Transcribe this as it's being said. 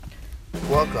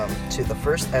Welcome to the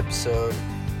first episode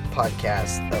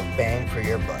podcast of Bang for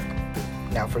Your Buck.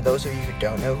 Now, for those of you who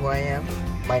don't know who I am,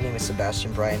 my name is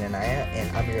Sabastian Bryan Anaya, and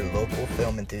I'm your local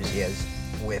film enthusiast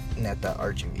with Neta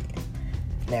RGV.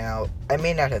 Now, I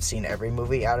may not have seen every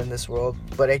movie out in this world,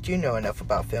 but I do know enough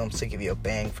about films to give you a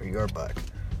bang for your buck.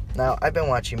 Now, I've been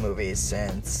watching movies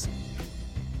since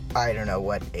I don't know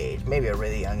what age, maybe a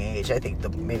really young age. I think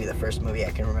maybe the first movie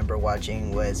I can remember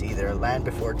watching was either Land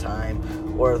Before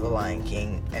Time or The Lion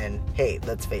King, and hey,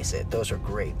 let's face it, those are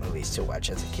great movies to watch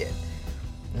as a kid.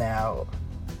 Now,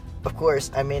 of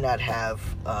course, I may not have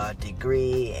a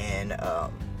degree in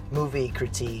movie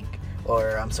critique,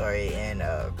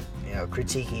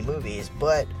 critiquing movies,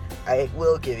 but I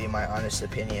will give you my honest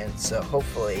opinion, so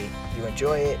hopefully you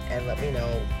enjoy it and let me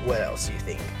know what else you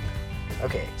think.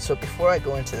 Okay, so before I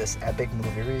go into this epic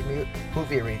movie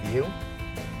review,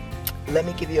 let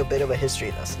me give you a bit of a history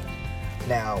lesson.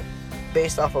 Now,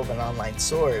 based off of an online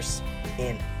source,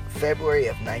 in February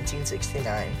of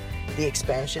 1969, the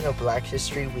expansion of Black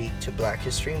History Week to Black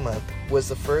History Month was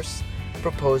the first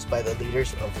proposed by the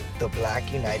leaders of the Black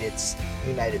United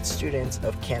Students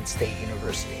of Kent State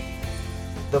University.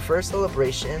 The first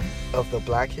celebration of the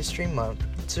Black History Month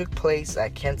took place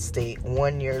at Kent State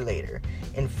 1 year later,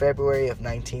 in February of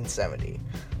 1970.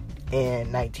 In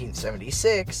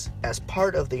 1976, as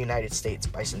part of the United States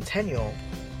bicentennial,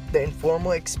 the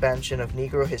informal expansion of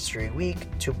Negro History Week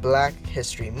to Black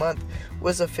History Month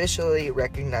was officially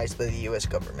recognized by the U.S.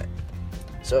 government.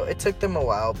 So it took them a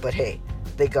while, but hey,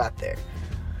 they got there.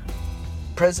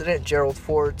 President Gerald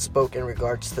Ford spoke in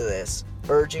regards to this,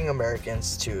 urging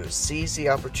Americans to seize the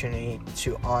opportunity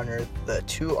to honor the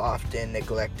too often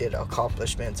neglected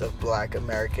accomplishments of Black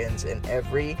Americans in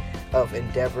every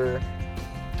endeavor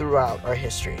throughout our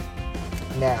history.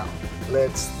 Now,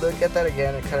 let's look at that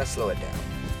again and kind of slow it down.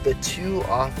 The too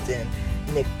often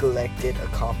neglected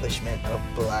accomplishment of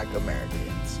Black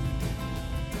Americans.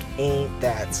 Ain't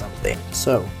that something?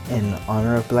 So, in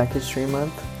honor of Black History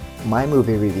Month, my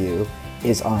movie review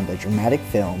is on the dramatic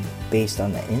film based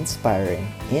on the inspiring,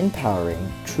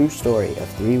 empowering, true story of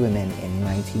three women in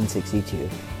 1962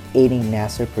 aiding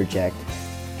NASA project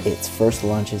its first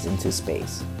launches into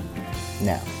space.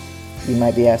 Now, you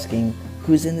might be asking,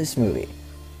 who's in this movie?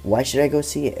 Why should I go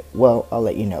see it? Well, I'll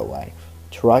let you know why.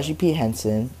 Taraji P.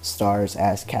 Henson stars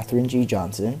as Katherine G.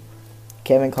 Johnson.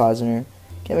 Kevin Costner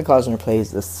plays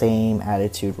the same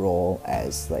attitude role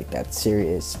as like that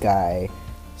serious guy,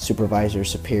 supervisor,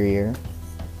 superior.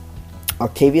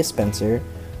 Octavia Spencer,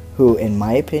 who in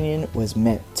my opinion was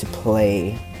meant to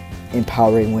play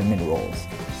empowering women roles.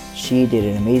 She did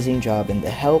an amazing job in The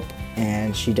Help,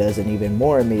 and she does an even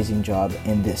more amazing job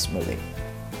in this movie.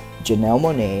 Janelle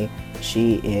Monáe,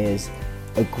 she is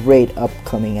a great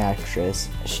upcoming actress.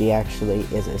 She actually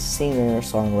is a singer,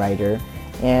 songwriter,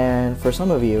 and for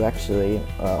some of you actually,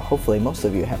 hopefully most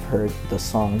of you have heard the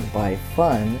song by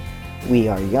Fun, We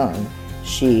Are Young.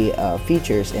 She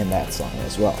features in that song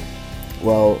as well.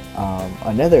 Well,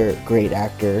 another great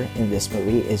actor in this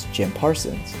movie is Jim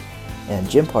Parsons. And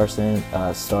Jim Parsons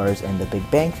stars in The Big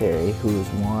Bang Theory, who's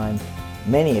won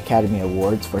many Academy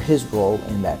Awards for his role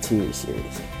in that TV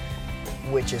series.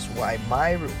 Which is why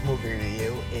my movie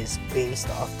review is based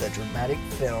off the dramatic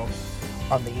film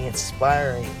on the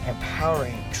inspiring,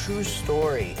 empowering, true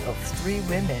story of three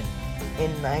women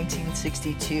in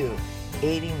 1962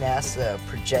 aiding NASA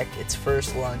project its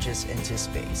first launches into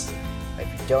space. If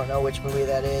you don't know which movie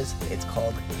that is, it's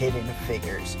called Hidden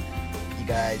Figures. You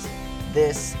guys,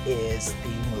 this is the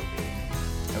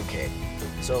movie. Okay,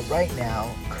 so right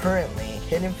now, currently,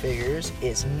 Hidden Figures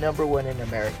is number 1 in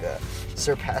America,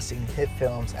 surpassing hit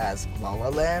films as La La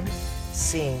Land,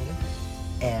 Sing,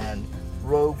 and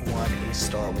Rogue One, A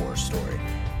Star Wars Story.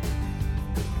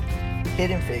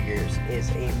 Hidden Figures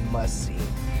is a must-see.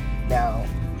 Now,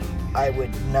 I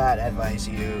would not advise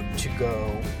you to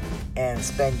go and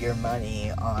spend your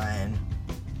money on,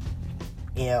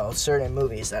 certain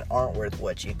movies that aren't worth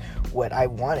watching. What I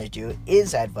want to do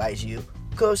is advise you,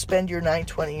 go spend your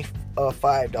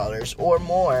 $9.25 or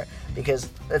more, because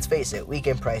let's face it,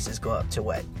 weekend prices go up to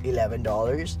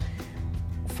 $11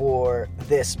 for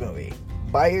this movie.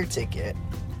 Buy your ticket,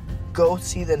 go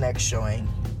see the next showing,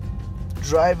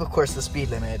 drive, of course, the speed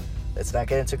limit. Let's not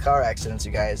get into car accidents,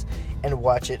 you guys, and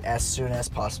watch it as soon as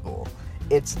possible.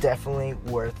 It's definitely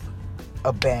worth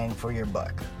a bang for your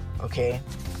buck, okay?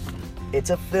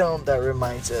 It's a film that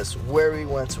reminds us where we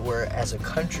once were as a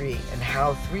country and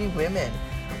how three women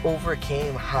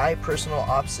overcame high personal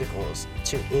obstacles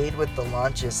to aid with the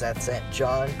launches that sent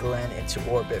John Glenn into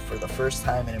orbit for the first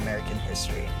time in American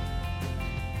history.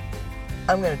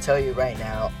 I'm going to tell you right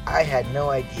now, I had no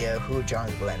idea who John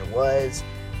Glenn was,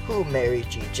 who Mary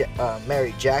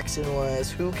Jackson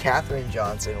was, who Katherine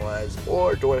Johnson was,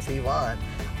 or Dorothy Vaughan.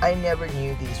 I never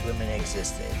knew these women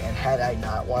existed, and had I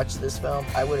not watched this film,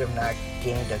 I would have not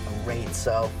gained a great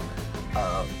self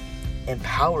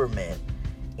empowerment,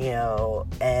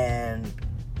 and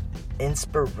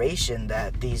inspiration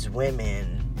that these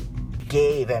women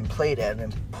gave and played an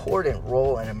important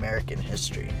role in American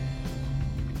history.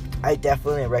 I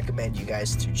definitely recommend you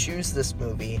guys to choose this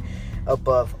movie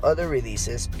above other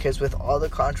releases, because with all the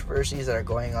controversies that are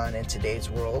going on in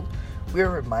today's world, we are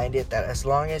reminded that as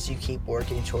long as you keep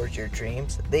working towards your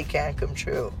dreams, they can come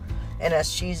true. And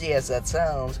as cheesy as that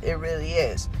sounds, it really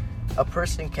is. A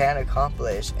person can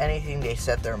accomplish anything they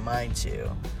set their mind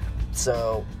to.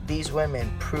 So these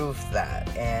women proved that,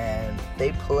 and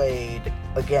they played,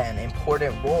 again,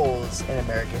 important roles in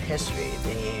American history.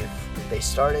 They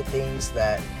started things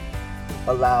that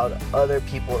allowed other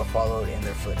people to follow in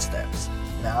their footsteps.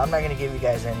 Now, I'm not going to give you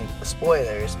guys any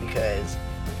spoilers, because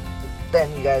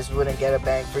then you guys wouldn't get a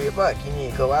bang for your buck. You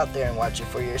need to go out there and watch it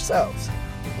for yourselves.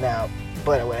 Now,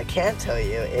 but what I can tell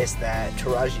you is that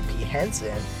Taraji P.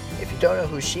 Henson, if you don't know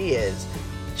who she is,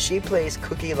 she plays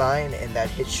Cookie Lyon in that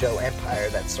hit show Empire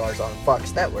that stars on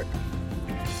Fox Network.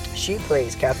 She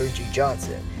plays Katherine G.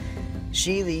 Johnson.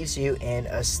 She leaves you in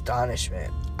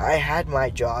astonishment. I had my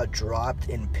jaw dropped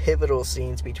in pivotal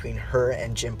scenes between her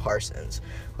and Jim Parsons,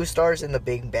 who stars in The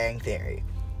Big Bang Theory.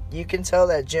 You can tell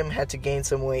that Jim had to gain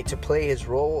some weight to play his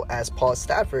role as Paul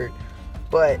Stafford,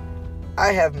 but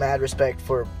I have mad respect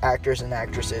for actors and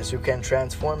actresses who can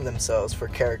transform themselves for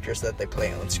characters that they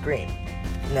play on screen.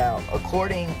 Now,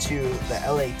 according to the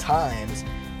LA Times,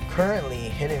 currently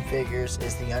Hidden Figures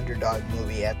is the underdog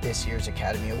movie at this year's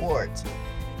Academy Awards.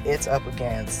 It's up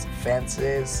against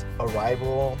Fences,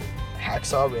 Arrival,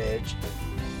 Hacksaw Ridge,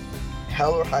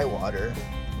 Hell or High Water,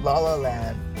 La La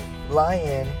Land,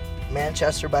 Lion,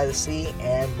 Manchester by the Sea,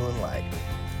 and Moonlight.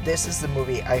 This is the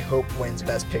movie I hope wins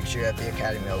Best Picture at the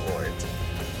Academy Awards.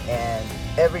 And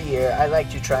every year I like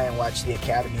to try and watch the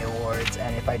Academy Awards,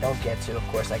 and if I don't get to, of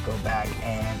course, I go back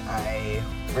and I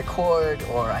record,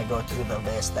 or I go through the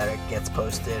list that gets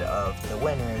posted of the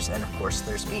winners and, of course,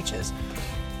 their speeches.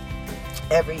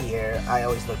 Every year I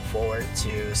always look forward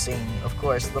to seeing, of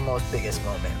course, the most biggest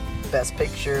moment. Best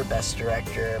Picture, Best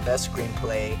Director, Best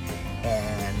Screenplay,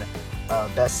 and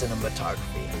Best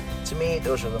Cinematography. To me,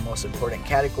 those are the most important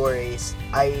categories.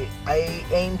 I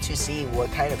aim to see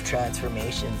what kind of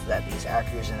transformations that these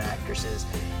actors and actresses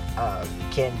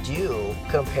can do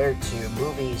compared to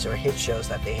movies or hit shows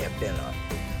that they have been on.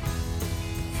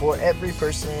 For every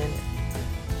person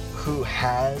who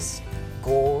has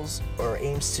goals or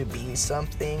aims to be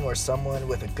something or someone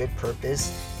with a good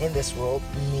purpose in this world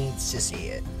needs to see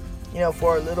it.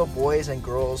 For our little boys and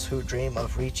girls who dream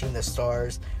of reaching the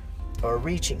stars or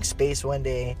reaching space one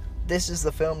day, this is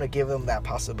the film to give them that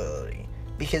possibility,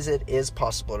 because it is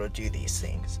possible to do these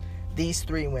things. These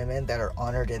three women that are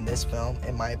honored in this film,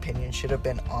 in my opinion, should have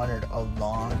been honored a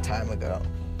long time ago.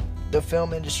 The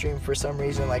film industry, for some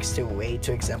reason, likes to wait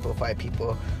to exemplify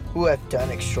people who have done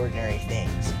extraordinary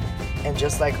things. And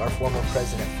just like our former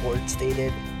President Ford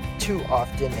stated, too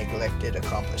often neglected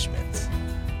accomplishments.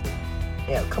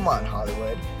 Come on,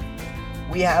 Hollywood.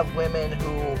 We have women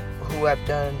who have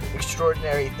done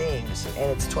extraordinary things,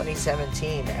 and it's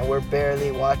 2017 and we're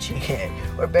barely watching it.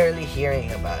 We're barely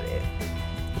hearing about it.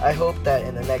 I hope that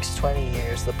in the next 20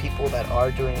 years, the people that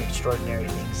are doing extraordinary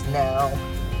things now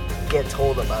get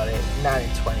told about it, not in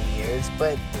 20 years,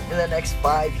 but in the next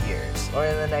 5 years or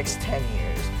in the next 10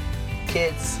 years.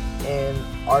 Kids in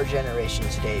our generation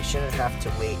today shouldn't have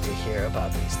to wait to hear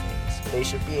about these things. They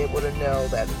should be able to know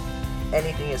that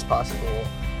anything is possible.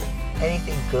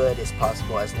 Anything good is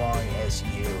possible as long as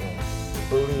you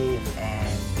believe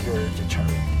and you're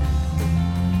determined.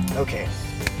 Okay,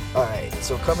 alright,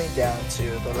 so coming down to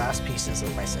the last pieces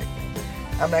of my segment.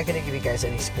 I'm not going to give you guys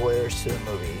any spoilers to the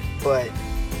movie, but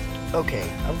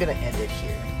okay, I'm going to end it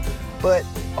here. But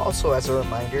also as a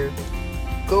reminder,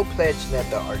 go pledge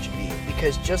Netta RGB,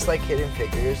 because just like Hidden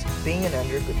Figures, being an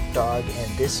underdog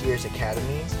in this year's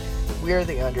Academies, we are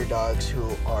the underdogs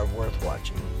who are worth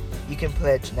watching. You can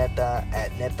pledge Netta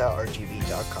at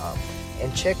nettargb.com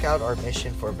and check out our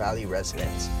mission for Valley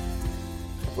residents.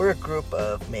 We're a group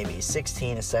of maybe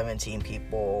 16 to 17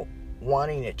 people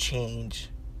wanting to change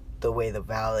the way the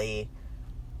Valley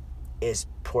is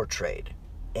portrayed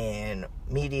in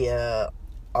media,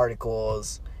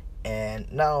 articles, and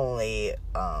not only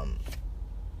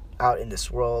out in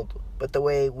this world, but the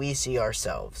way we see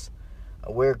ourselves.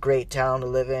 We're a great town to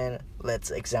live in. Let's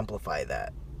exemplify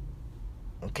that.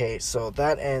 Okay, so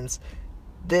that ends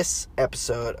this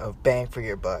episode of Bang for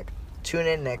Your Buck. Tune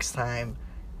in next time.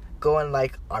 Go and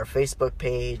like our Facebook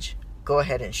page. Go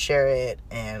ahead and share it,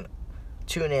 and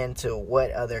tune in to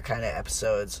what other kind of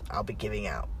episodes I'll be giving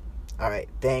out. Alright,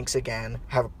 thanks again.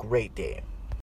 Have a great day.